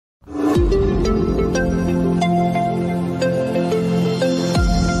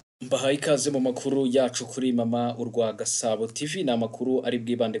Tubahaye ikaze mu makuru yacu kuri mama urwa Gasabo TV na makuru ari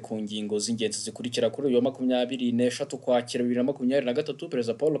bwibande ku ngingo z'ingenzi zikurikira kuri uyu wa 23 Ukwakira 2023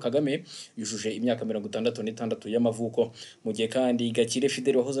 Perezida Paul Kagame yujuje imyaka 66 y'amavuko mu gihe kandi Gakire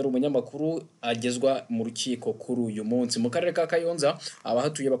Fidel wahoze ari umunyamakuru agezwa mu rukiko kuri uyu munsi mu karere ka Kayonza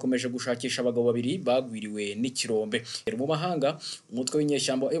abahatuye bakomeje gushakisha abagabo babiri bagwiriwe n'ikirombe mu mahanga umutwe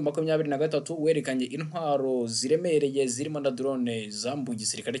w'inyeshyamba M23 werekanye intwaro ziremereye zirimo na drone zambuye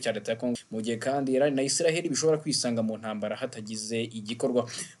igisirikare cya leta ya Kongo mu gihe kandi Iran na Israel bishobora kwisanga mu ntambara hatagize igikorwa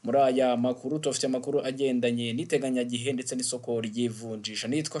muri aya makuru tufite amakuru agendanye niteganya gihe ndetse n'isoko ry'ivunjisha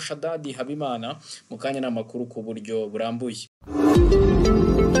nitwa Shadadi Habimana mu kanya n'amakuru ku buryo burambuye.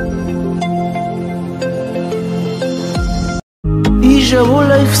 Ijabo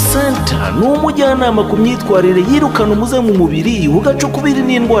Life Center ni umujyanama ku myitwarire yirukana umuze mu mubiri ugacukubira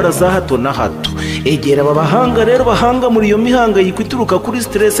n'indwara za hato na hato. Egera aba bahanga rero bahanga muri iyo mihangayiko ituruka kuri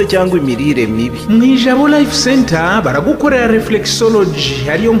stress cyangwa imirire mibi. Mu Ijabo Life Center baragukorera reflexology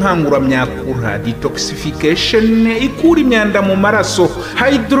ariyo nkanguramyakura, detoxification ikura imyanda mu maraso,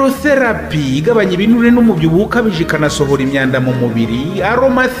 hydrotherapy igabanya ibinure n'umubyibuho ukabije ikanasohora imyanda mu mubiri,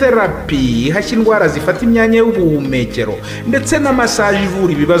 aromatherapy ihashya indwara zifata imyanya y'ubuhumekero ndetse na massage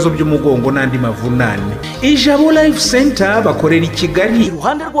ivura ibibazo by'umugongo n'andi mavunane. Ijabo Life Center bakorera i Kigali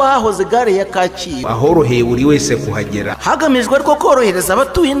iruhande rw'ahahoze gare ya Kacyi ahoroheye buri wese kuhagera hagamijwe rwo korohereza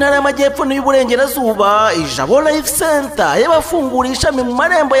abatuye intara y'amajyepfo n'iy'uburengerazuba. Ijabo Life Center yabafunguriye ishami mu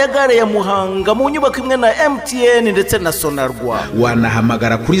marembo ya gare ya Muhanga mu nyubako imwe na MTN ndetse na Sonarwa.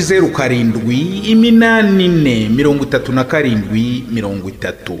 Wanahamagara kuri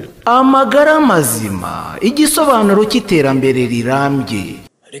 0784373030. Amagara mazima, igisobanuro cy'iterambere rirambye.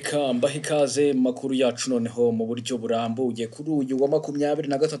 Reka mbahe ikaze makuru yacu noneho mu buryo burambuye kuri uyu wa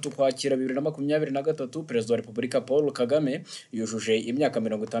 23 Ukwakira 2023 Perezida wa Repubulika Paul Kagame yujuje imyaka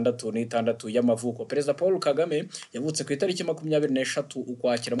 66 y'amavuko. Perezida Paul Kagame yavutse ku itariki 23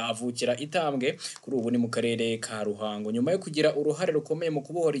 Ukwakira avukira Itambwe kuri ubu ni mu karere ka Ruhango nyuma yo kugira uruhare rukomeye mu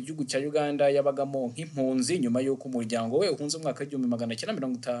kubohora igihugu cya Uganda yabagamo nk'impunzi nyuma y'uko umuryango we uhunze umwaka wa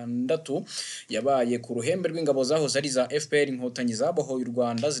 1960 yabaye ku ruhembe rw'ingabo zahoze ari za FPR inkotanyi zabohoye u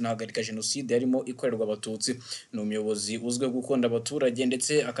Rwanda zinahagarika jenoside yarimo ikorerwa abatutsi. Ni umuyobozi uzwe gukunda abaturage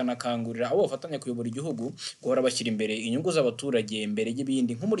ndetse akanakangurira abo bafatanya kuyobora igihugu guhora bashyira imbere inyungu z'abaturage mbere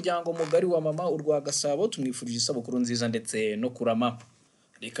y'ibindi. Nk'umuryango mugari wa mama urwa Gasabo tumwifurije isabukuru nziza ndetse no kurama.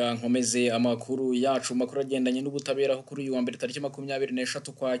 Reka nkomeze amakuru yacu makuru agendanye n'ubutabera aho kuri uyu wa mbere tariki 23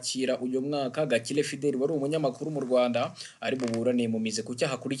 Ukwakira uyu mwaka Gakire Fidel wari umunyamakuru mu Rwanda ari buburane mu mize ku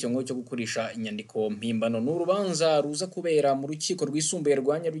cyaha kuri cyo cyo gukoresha inyandiko mpimbano. N'urubanza ruza kubera mu rukiko rwisumbuye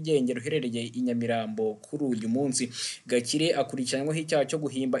rwa Nyarugenge ruherereye i Nyamirambo kuri uyu munsi. Gakire akurikiranyweho icyaha cyo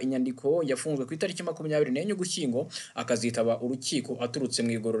guhimba inyandiko yafunzwe ku itariki 24 Ugushyingo akazitaba urukiko aturutse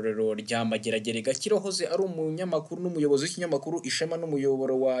mu igororero rya Mageragere. Gakire hoze ari umunyamakuru n'umuyobozi w'ikinyamakuru Ishema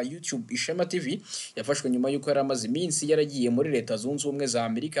n'umuyoboro wa YouTube Ishema TV yafashwe nyuma yuko yari amaze iminsi yaragiye muri Leta Zunze Ubumwe za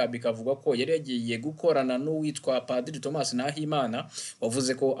Amerika bikavuga ko yari yagiye gukorana n'uwitwa Padiri Thomas Nahimana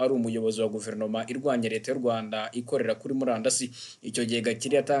wavuze ko ari umuyobozi wa guverinoma irwanya Leta y'u Rwanda ikorera kuri murandasi. Icyo gihe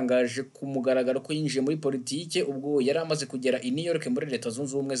Gakire yatangaje ku mugaragaro ko yinjiye muri politike ubwo yari amaze kugera i New York muri Leta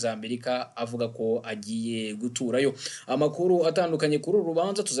Zunze Ubumwe za Amerika avuga ko agiye guturayo. Amakuru atandukanye kuri uru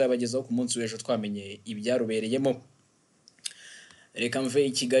rubanza tuzabagezaho ku munsi w'ejo twamenye ibyarubereyemo. Reka mve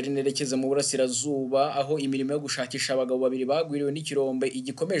i Kigali nerekeze mu burasirazuba aho imirimo yo gushakisha abagabo babiri bagwiriwe n'ikirombe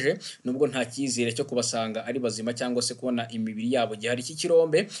igikomeje nubwo nta cyizere cyo kubasanga ari bazima cyangwa se kubona imibiri yabo gihari. Iki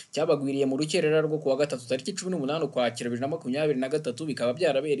kirombe cyabagwiriye mu rukerera rwo kuwa gatatu tariki 18 Ukwakira 2023 bikaba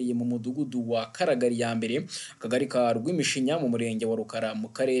byarabereye mu mudugudu wa Karagari ya mbere akagari ka Rwimishinya mu murenge wa Rukara mu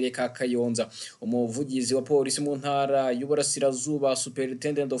karere ka Kayonza. Umuvugizi wa polisi mu ntara y'uburasirazuba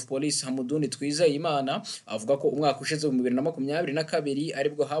Superintendent of Police Hamuduni Twizeyimana avuga ko umwaka ushize mu 2022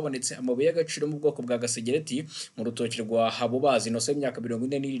 aribwo habonetse amabuye y'agaciro mu bwoko bwa gasegereti mu rutoki rwa Habubazi no se imyaka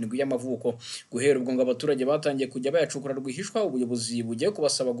 47 y'amavuko. Guhera ubwo ngo abaturage batangiye kujya bayacukura rwihishwa ubuyobozi bugiye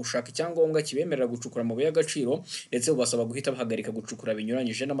kubasaba gushaka icyangombwa kibemerera gucukura amabuye y'agaciro ndetse bubasaba guhita bahagarika gucukura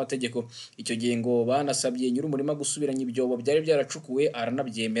binyuranyije n'amategeko. Icyo gihe ngo banasabye nyiri umurima gusubiranya ibyobo byari byaracukuwe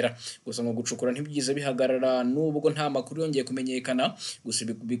aranabyemera. Gusa ngo gucukura ntibyize bihagarara nubwo nta makuru yongeye kumenyekana gusa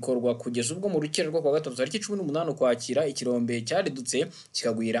bikorwa kugeza ubwo mu rukero rwo kwa gatatu tariki 18 Ukwakira ikirombe cyari dutse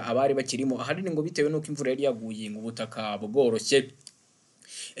kikagwira abari bakirimo ahanini ngo bitewe nuko imvura yari yaguye ngo ubutaka bworoshye.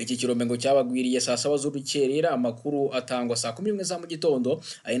 iki kirombe ngo cyabagwiriye saa 7 z'urukerera amakuru atangwa saa 11 za mu gitondo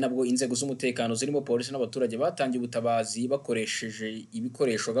ari nabwo inzego z'umutekano zirimo polisi n'abaturage batangiye ubutabazi bakoresheje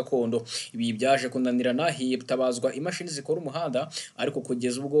ibikoresho gakondo. Ibi byaje kunanirana hitabazwa imashini zikora umuhanda ariko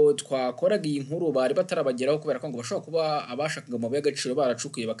kugeza ubwo twakoraga iyi nkuru bari batarabageraho kubera ko ngo bashobora kuba abashakaga amabuye y'agaciro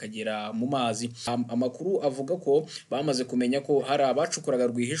baracukuye bakagera mu mazi. Amakuru avuga ko bamaze kumenya ko hari abacukuraga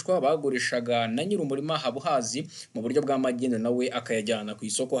rwihishwa bagurishaga na nyir'umurima Habuhazi mu buryo bwa magendo nawe akayajyana ku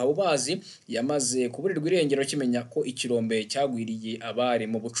isoko. Habuhazi yamaze kuburirwa irengero kimenya ko ikirombe cyagwiriye abari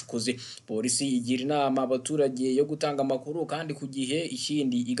mu bucukuzi. Polisi igira inama abaturage yo gutanga amakuru kandi ku gihe,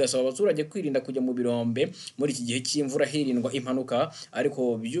 ikindi igasaba abaturage kwirinda kujya mu birombe muri iki gihe cy'imvura hirindwa impanuka,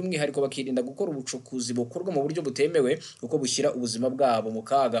 ariko by'umwihariko bakirinda gukora ubucukuzi bukorwa mu buryo butemewe kuko bushyira ubuzima bwabo mu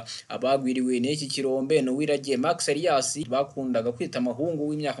kaga. Abagwiriwe n'iki kirombe no Wiragiye Max Elias bakundaga kwita amahungu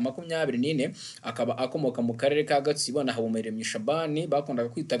w'imyaka 24 akaba akomoka mu karere ka Gatsibo na Habumuremyi Shabani bakundaga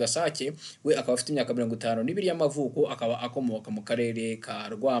kwita Gasake, we akaba afite imyaka 52 y'amavuko akaba akomoka mu karere ka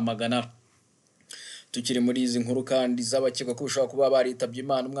Rwamagana. Tukiri muri izi nkuru kandi z'abakeka ko bishobora kuba baritabye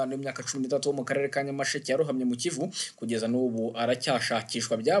Imana umwana w'imyaka 13 wo mu karere ka Nyamasheke yarohamye mu Kivu kugeza n'ubu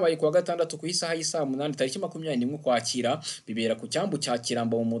aracyashakishwa. Byabaye kuwa gatandatu ku isaha y'isa 8 tariki 21 Ukwakira bibera ku cyambu cya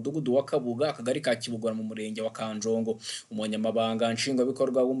Kiramba mu mudugudu wa Kabuga akagari ka Kibugora mu murenge wa Kanjongo. Umunyamabanga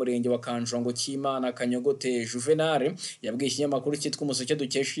nshingwabikorwa w'umurenge wa Kanjongo Cyimana Kanyogote Juvenal yabwiye ikinyamakuru cyitwa Umuseke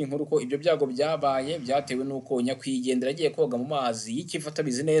dukesha inkuru ko ibyo byago byabaye byatewe n'uko nyakwigendera agiye koga mu mazi y'ikifata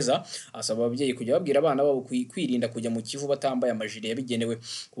bizi neza, asaba ababyeyi kujya babwira abana babo kwirinda kujya mu Kivu batambaye amajire yabigenewe.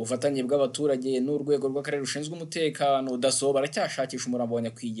 Ku bufatanye bw'abaturage n'urwego rw'akarere rushinzwe umutekano DASO baracyashakisha umurambo wa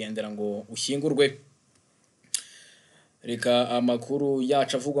nyakwigendera ngo ushyingurwe. Reka amakuru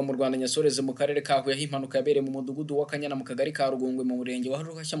yacu avugwa mu Rwanda nyasoreze mu karere ka Huye impanuka yabereye mu mudugudu wa Kanyana mu kagari ka Rugungwe mu murenge wa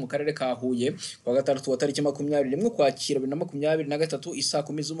Ruhashya mu karere ka Huye kwa gatandatu wa tariki 21 Ukwakira 2023 isa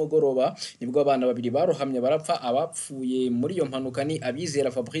 10 z'umugoroba nibwo abana babiri barohamye barapfa. Abapfuye muri iyo mpanuka ni Abizera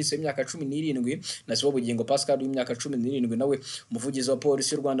Fabrice w'imyaka 17 na Sibo Bugingo Pascal w'imyaka 17 nawe. Umuvugizi wa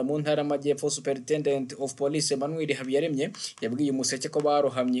polisi y'u Rwanda mu ntara y'Amajyepfo Superintendent of Police Emmanuel Habiyaremye yabwiye Umuseke ko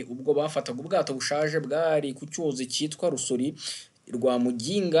barohamye ubwo bafataga ubwato bushaje bwari ku cyuzi cyitwa Rusuri rwa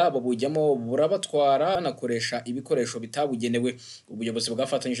Muginga babujyamo burabatwara banakoresha ibikoresho bitabugenewe. Ubuyobozi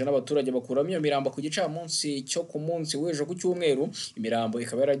bwafatanyije n'abaturage bakuramo iyo mirambo ku gicamunsi cyo ku munsi w'ejo ku cyumweru. Imirambo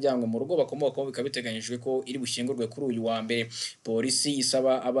ikaba yarajyanywe mu rugo bakomokaho bikaba biteganyijwe ko iri bushyingurwe kuri uyu wa mbere. Polisi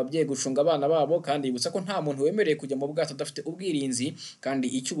isaba ababyeyi gucunga abana babo kandi yibutsa ko nta muntu wemereye kujya mu bwato adafite ubwirinzi kandi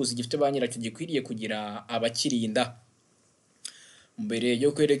icyubuzi gifite ba nyiracyo gikwiriye kugira abakirinda. Mbere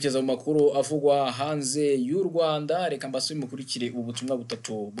yo kwerekeza mu makuru avugwa hanze y'u Rwanda reka mbasuye mukurikire ubutumwa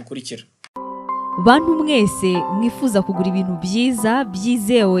butatu bukurikira. Bantu mwese mwifuza kugura ibintu byiza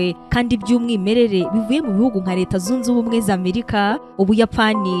byizewe kandi by'umwimerere bivuye mu bihugu nka Leta Zunze Ubumwe za Amerika,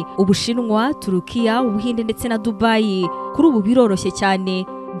 Ubuyapani, Ubushinwa, Turukiya, Ubuhinde ndetse na Dubai, kuri ubu biroroshye cyane.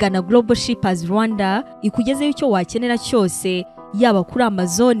 Gana Global Shippers Rwanda ikugezeho icyo wakenera cyose, yaba kuri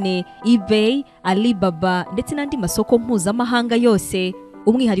Amazon, eBay, Alibaba ndetse n'andi masoko mpuzamahanga yose.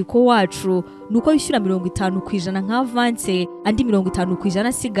 Umwihariko wacu nuko wishyura 50% nka avance, andi 50%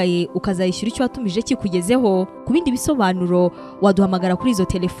 asigaye ukazayishyura icyo watumije kikugezeho. Ku bindi bisobanuro waduhamagara kuri izo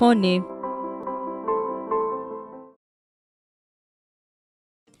telefone.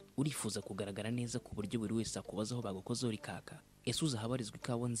 Urifuza kugaragara neza ku buryo buri wese akubazaho bagukozeho rikaka? Ese uzahabarizwa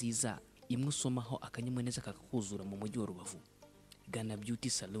ikawa nziza imwe usomaho akanyamuneza kakakuzura mu mujyi wa Rubavu? Gana Beauty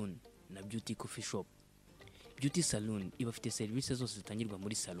Salon na Beauty Coffee Shop. Beauty Salon ibafite serivisi zose zitangirwa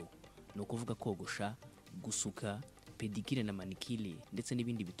muri salon, no kuvuga kogosha, gusuka, pedicure na manicure ndetse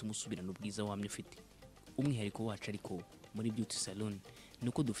n'ibindi bituma usubirana ubwiza wamye ufite. Umwihariko wacu ariko muri Beauty Salon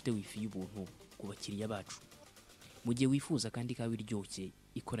nuko dufite wifi y'ubuntu ku bakiriya bacu. Mu gihe wifuza kandi kawe iryoshye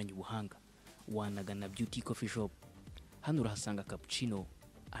ikoranye ubuhanga, wanagana Beauty Coffee Shop. Hano urahasanga cappuccino,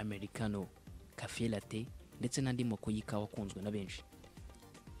 americano, cafe latte ndetse n'andi moko y'ikawa akunzwe na benshi.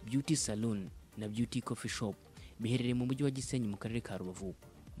 Beauty Salon na Beauty Coffee Shop biherereye mu mujyi wa Gisenyi mu karere ka Rubavu,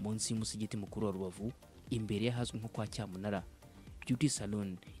 munsi y'umusigiti mukuru wa Rubavu, imbere y'ahazwi nko kwa Cyamunara. Beauty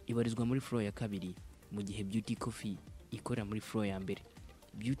Salon ibarizwa muri floor ya kabiri, mu gihe Beauty Coffee ikorera muri floor ya mbere.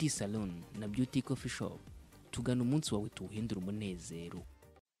 Beauty Salon na Beauty Coffee Shop, tugana umunsi wawe tuwuhindura umunezero.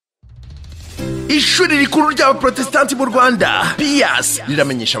 ishuri rikuru ry'abaprotestanti mu Rwanda PIAS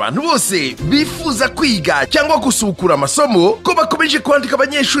riramenyesha abantu bose bifuza kwiga cyangwa gusukura amasomo ko bakomeje kwandika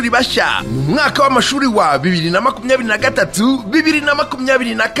abanyeshuri bashya mu mwaka w'amashuri wa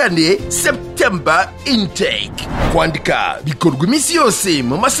 2023-2024 September intake. Kwandika bikorwa iminsi yose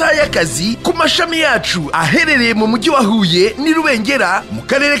mu masaha y'akazi ku mashami yacu aherereye mu mujyi wa Huye ni Rubengera mu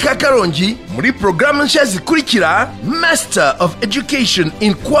karere ka Karongi muri programme nshya zikurikira: Master of Education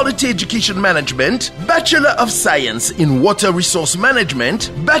in Quality Education Management, Bachelor of Science in Water Resource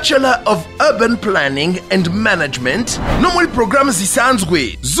Management, Bachelor of Urban Planning and Management, no muri programme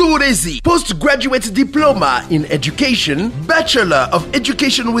zisanzwe z'uburezi, Postgraduate Diploma in Education, Bachelor of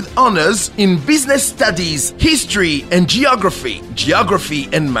Education with Honors in Business Studies, History and Geography, Geography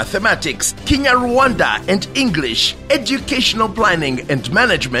and Mathematics, Kinyarwanda and English, Educational Planning and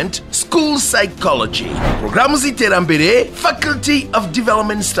Management, School Psychology. Programme z'iterambere, Faculty of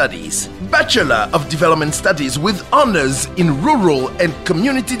Development Studies, Bachelor of Development Studies with Honors in Rural and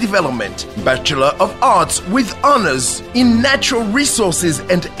Community Development, Bachelor of Arts with Honors in Natural Resources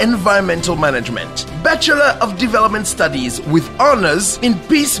and Environmental Management, Bachelor of Development Studies with Honors in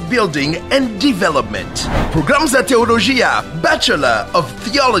Peace Building and Development. Programs za Teologia, Bachelor of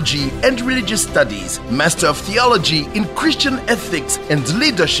Theology and Religious Studies, Master of Theology in Christian Ethics and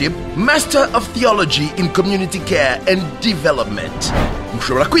Leadership, Master of Theology in Community Care and Development.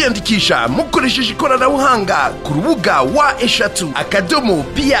 Mushobora kwiyandikisha mukoresheje ikoranabuhanga ku rubuga wa eshatu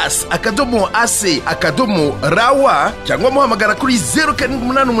 .PIAS.AC.rawa cyangwa muhamagara kuri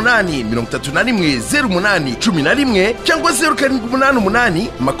 0788 cyangwa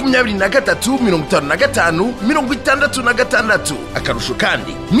 0788 Akarusho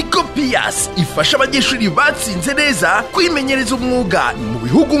kandi niko PIAS ifasha abanyeshuri batsinze neza kwimenyereza umwuga mu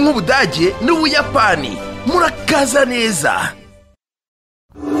bihugu nk'Ubudage n'Ubuyapani. Murakaza neza.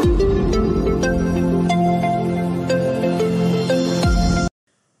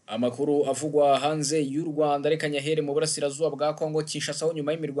 Amakuru avugwa hanze y'u Rwanda rekanye here mu burasirazuba bwa Kongo Kinshasa ho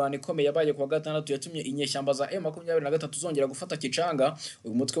nyuma y'imirwano ikomeye yabaye kwa gatandatu yatumye inyeshyamba za M23 zongera gufata Kicanga.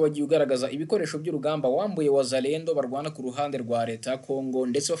 Uyu mutwe wagiye ugaragaza ibikoresho by'urugamba wambuye wazalendo barwana ku ruhande rwa leta Kongo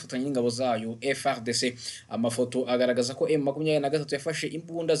ndetse bafatanya n'ingabo zayo Fardc. Amafoto agaragaza ko M23 yafashe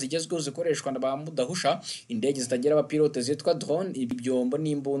imbunda zigezweho zikoreshwa na ba mudahusha, indege zitagira abapilote zitwa drone, ibyombo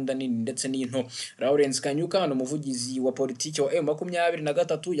n'imbunda nini ndetse n'into. Lawrence Kanyuka umuvugizi wa politiki wa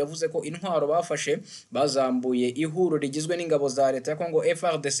M23 yavuze ko intwaro bafashe bazambuye ihuro rigizwe n'ingabo za leta ya Kongo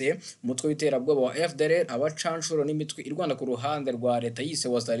Fardc, umutwe w'iterabwoba wa FDLR, abacanshuro n'imitwe irwana ku ruhande rwa leta yise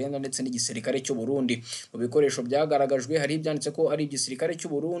wazalendo ndetse n'igisirikare cy'u Burundi. Mu bikoresho byagaragajwe hari ibyanditse ko ari igisirikare cy'u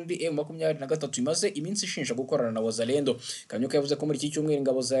Burundi M23 imaze iminsi ishinja gukorana na wazalendo. Kanyuka yavuze ko muri iki cyumweru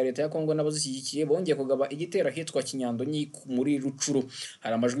ingabo za leta ya Kongo n'abazishyigikiye bongeye kugaba igitero hitwa Kinyandonyi muri Rucuru.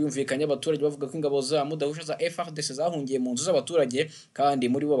 Hari amajwi yumvikanye abaturage bavuga ko ingabo za mudahusha za Fardc zahungiye mu nzu z'abaturage kandi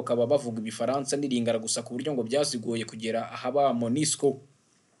muri bo bakaba bavuga ibifaransa n'iringara gusa ku buryo ngo byasigoye kugera ahaba Monisco.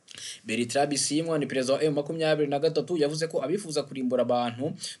 Bertrand Bisimwa ni perezida wa M23 yavuze ko abifuza kurimbura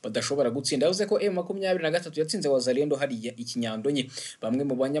abantu badashobora gutsinda. Yavuze ko M23 yatsinze wazalendo hariya Ikinyandonyi. Bamwe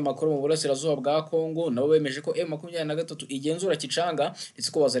mu banyamakuru mu burasirazuba bwa Kongo nabo bemeje ko M23 igenzura Kicanga ndetse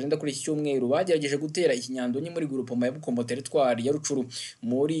ko wazalendo kuri iki cyumweru bagerageje gutera Ikinyandonyi muri groupement ya Bukombo territoire ya Rucuru.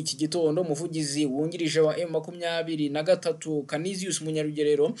 Muri iki gitondo umuvugizi wungirije wa M23 Canisius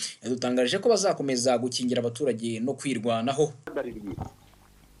Munyarugerero yadutangaje ko bazakomeza gukingira abaturage no kwirwanaho.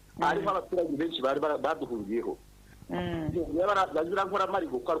 Hariho abaturage benshi bari baduhungiyeho bazira nkora mari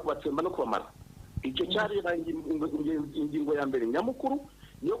gukora kubatsemba no kubamara. Icyo cyari ingingo ya mbere nyamukuru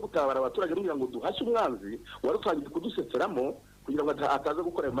yo gutabara abaturage kugira ngo duhashe umwanzi wari utangiye kuduseseramo kugira ngo ataza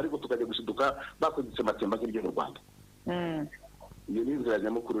gukora mari tukajya gushiduka bakoditse matsemba nk'iryo mu Rwanda. Iyo ni inzira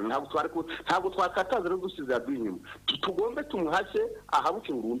nyamukuru, ntabwo twakataza no gusiza inyuma, tugombe tumuhashe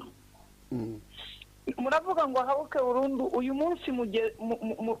ahabuke burundu. Muravuga ngo ahabuke burundu uyu munsi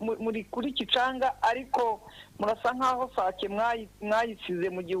muri kuri Kicanga, ariko murasa nkaho Sake mwayisize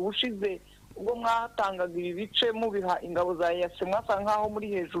mu gihe ushize ubwo mwatangaga ibi bice mubiha ingabo za yase, mwasa nkaho muri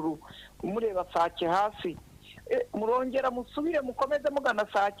hejuru mureba Sake hasi. Murongera musubire mukomeze mugana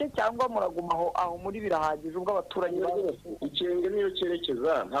Sake cyangwa muragumaho aho muri birahagije ubwo abaturage ikirenge niyo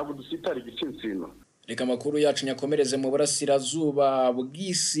cyerekeza, ntabwo dusitara igitsinsino. Reka makuru yacu nyakomereze mu burasirazuba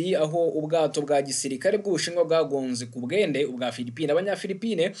bw'isi aho ubwato bwa gisirikare bw'Ubushinwa bwagonze ku bwende ubwa Philippines.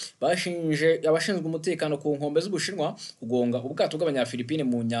 Abanyafilipine bashinje abashinzwe umutekano ku nkombe z'Ubushinwa kugonga ubwato bw'Abanyafilipine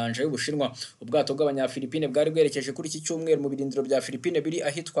mu nyanja y'Ubushinwa. Ubwato bw'Abanyafilipine bwari bwerekeje kuri iki cyumweru mu birindiro bya Philippines biri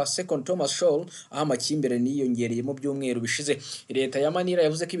ahitwa Second Thomas Shoal, aho amakimbirane yiyongereye mu byumweru bishize. Leta ya Manila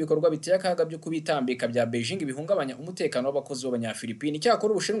yavuze ko ibikorwa biteye akaga byo kubitambika bya Beijing bihungabanya umutekano w'abakozi b'Abanyafilipine.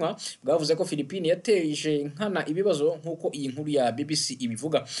 Cyakora Ubushinwa bwavuze ko Philippines nkana ibibazo nkuko iyi nkuru ya BBC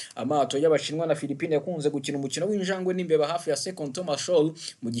ibivuga. Amato y'Abashinwa na Philippines yakunze gukina umukino w'injangwe n'imbeba hafi ya Second Thomas Shoal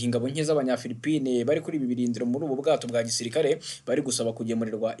mu gihe ingabo nke z'Abanyafilipine bari kuri bibirindiro muri ubu bwato bwa gisirikare bari gusaba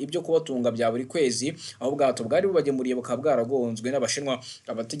kugemurirwa ibyo kubatunga bya buri kwezi, aho ubwato bwari bubagemuriye bukaba bwaragonzwe n'Abashinwa.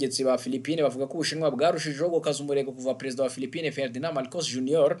 Abategetsi ba Philippines bavuga ko Ubushinwa bwarushijeho gukaza umurego kuva Perezida wa Philippines Ferdinand Marcos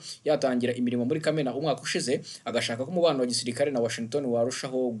Jr. yatangira imirimo muri Kamena umwaka ushize, agashaka ko umubano wa gisirikare na Washington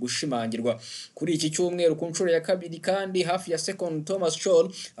warushaho gushimangirwa. Kuri iki cyumweru ku nshuro ya kabiri kandi hafi ya Second Thomas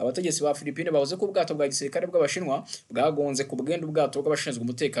Shoal, abategetsi ba Philippines bavuze ko ubwato bwa gisirikare bw'Abashinwa bwagonze ku bwende ubwato bw'abashinzwe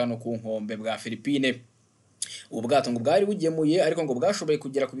umutekano ku nkombe bwa Philippines. Ubwato ngo bwari bugemuye ariko ngo bwashoboye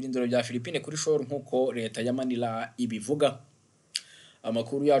kugera ku birindiro bya Philippines kuri shore nkuko leta ya Manila ibivuga.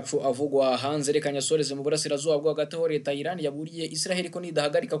 Amakuru yacu avugwa hanze reka nyasoreze mu burasirazuba bwo hagati aho leta ya Iran yaburiye Israel ko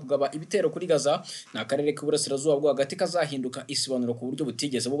nidahagarika kugaba ibitero kuri Gaza na karere k'uburasirazuba bwo hagati kazahinduka isibanuro ku buryo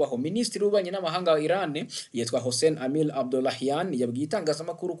butigeze bubaho. Minisitiri w'ububanyi n'amahanga wa Iran yitwa Hossein Amir Abdollahian yabwiye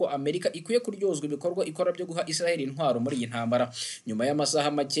itangazamakuru ko Amerika ikwiye kuryozwa ibikorwa ikora byo guha Israel intwaro muri iyi ntambara. Nyuma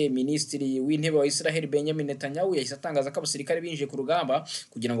y'amasaha make Minisitiri w'intebe wa Israel Benjamin Netanyahu yahise atangaza ko abasirikare binjiye ku rugamba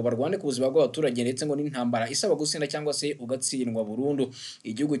kugira ngo barwane ku buzima bw'abaturage ndetse ngo n'intambara isaba gutsinda cyangwa se ugatsindwa burundu.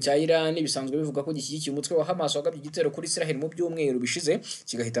 Igihugu cya Iran bisanzwe bivuga ko gishyigikiye umutwe wa Hamas wagabye igitero kuri Israel mu byumweru bishize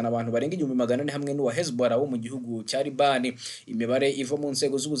kigahitana abantu barenga 1,400 hamwe n'uwa Hezbollah wo mu gihugu cya Liban. Imibare iva mu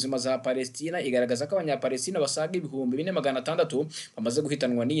nzego z'ubuzima za Palestina igaragaza ko Abanyapalestina basaga 4,600 bamaze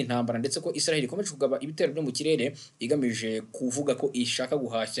guhitanwa n'iyi ntambara ndetse ko Israel ikomeje kugaba ibitero byo mu kirere igamije kuvuga ko ishaka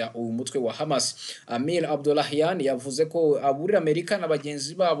guhashya uyu mutwe wa Hamas. Amir Abdollahian yavuze ko aburira Amerika na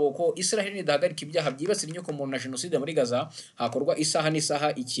bagenzi babo ko Israel nidahagarika ibyaha byibasira inyoko muntu na genocide muri Gaza hakorwa n'isaha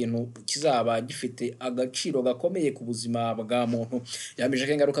ikintu kizaba gifite agaciro gakomeye ku buzima bwa muntu. Yamije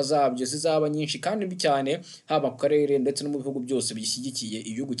ko ingaruka zabyo zizaba nyinshi kandi mbi cyane haba ku karere ndetse no mu bihugu byose bishyigikiye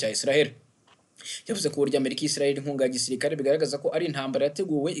igihugu cya Israel. Yavuze ko burya Amerika Israel inkunga ya gisirikare bigaragaza ko ari intambara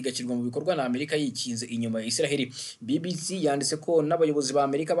yateguwe igashyirwa mu bikorwa na Amerika yikinze inyuma ya Israel. BBC yanditse ko n'abayobozi ba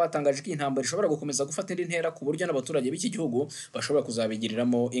Amerika batangaje ko intambara ishobora gukomeza gufata indi ntera ku buryo n'abaturage b'iki gihugu bashobora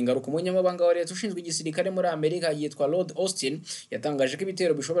kuzabigiriramo ingaruka. Umunyamabanga wa leta ushinzwe igisirikare muri Amerika yitwa Lord Austin yatangaje ko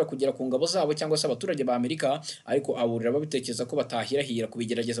ibitero bishobora kugera ku ngabo zabo cyangwa se abaturage ba Amerika, ariko aburira babitekereza ko batahirahira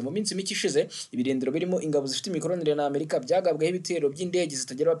kubigerageza. Mu minsi mike ishize ibirindiro birimo ingabo zifite imikoranire na Amerika byagabweho ibitero by'indege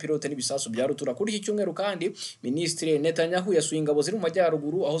zitagira abapilote n'ibisasu bya rutura. Kuri iki cyumweru kandi Minisitiri Netanyahu yasuye ingabo ziri mu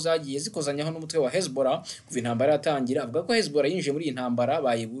majyaruguru aho zagiye zikozanyaho n'umutwe wa Hezbollah kuva intambara yatangira. Avuga ko Hezbollah yinjiye muri iyi ntambara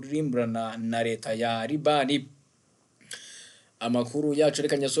bayiburimburana na leta ya Liban. Amakuru yacu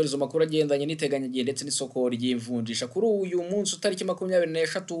reka nyasoreze makuru agendanye n'iteganyagihe ndetse n'isoko ry'ivunjisha. Kuri uyu munsi utariki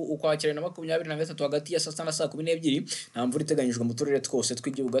 23 ukwakira na 23 hagati ya saa 6 na saa 12 nta mvura iteganyijwe mu turere twose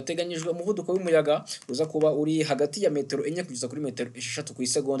tw'igihugu. Hateganyijwe umuvuduko w'umuyaga uza kuba uri hagati ya metero 4 kugeza kuri metero 6 ku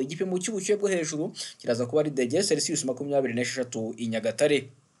isegonda. Igipimo cy'ubushyuhe bwo hejuru kiraza kuba ari degrees Celsius 26 i Nyagatare.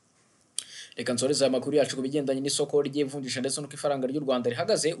 Reka nsoreze amakuru yacu ku bigendanye n'isoko ry'ivunjisha ndetse n'uko ifaranga ry'u Rwanda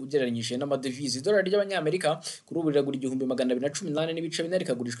rihagaze ugereranyije n'amadevize. Idolari ry'abanyamerika kuri ubu riragura 218 n'ibice 4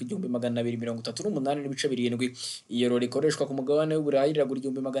 rikagurishwa 228 n'ibice 7. Iyero rikoreshwa ku mugabane w'Uburayi riragura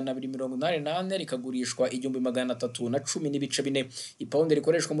 288 rikagurishwa 310 n'ibice 4. Ipaundi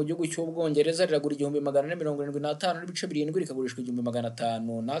rikoreshwa mu gihugu cy'Ubwongereza riragura 475 n'ibice 7 rikagurishwa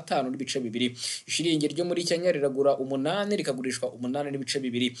 505 n'ibice 2. Ishiringi ryo muri Kenya riragura 8 rikagurishwa 8 n'ibice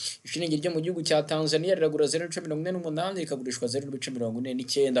 2. Ishiringi ryo mu gihugu cya Tanzania riragura 0.48 rikagurishwa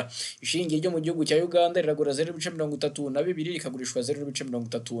 0.49. Ishiringi ryo mu gihugu cya Uganda riragura 0.32 rikagurishwa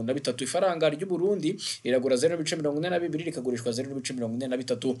 0.33. Ifaranga ry'u Burundi riragura 0.42 rikagurishwa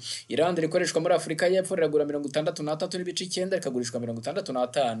 0.43. Irande rikoreshwa muri Afurika y'Epfo riragura 63 n'ibice 9 rikagurishwa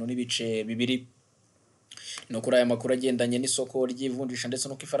 65 n'ibice 2. No kuri aya makuru agendanye n'isoko ry'ivunjisha ndetse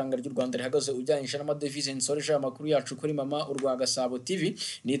no kwifaranga ry'u Rwanda rihagaze ujyanyisha n'amadevize nsoreje amakuru yacu kuri Mama Urwa Gasabo TV.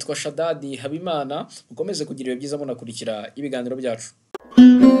 Nitwa Shadadi Habimana, mukomeze kugira ibihe byiza munakurikira ibiganiro byacu.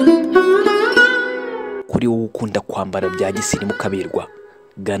 Kuri wowe ukunda kwambara bya gisirimu kaberwa,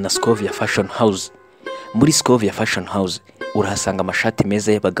 gana Scovia Fashion House. Muri Scovia Fashion House urahasanga amashati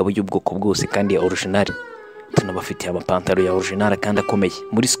meza y'abagabo y'ubwoko bwose kandi ya original. Tunabafitiye amapantaro ya original kandi akomeye.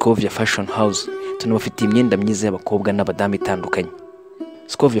 Muri Scovia Fashion House tunabafitiye imyenda myiza y'abakobwa n'abadamu itandukanye.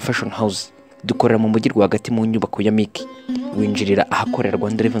 Scovia Fashion House dukorera mu mujyi rwagati mu nyubako ya Miki. Winjirira ahakorera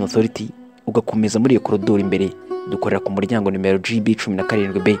Rwanda Revenue Authority ugakomeza muri iyo korodoro imbere. Dukorera ku muryango nimero GB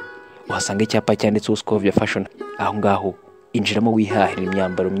 17B. Uhasanga icyapa cyanditseho Scovia Fashion. Aho ngaho injiramo wihahira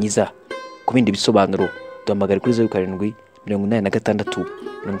imyambaro myiza. Ku bindi bisobanuro duhamagare kuri 07 86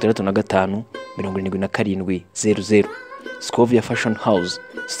 65 77 00. Scovia Fashion House,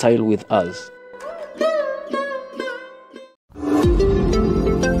 style with us.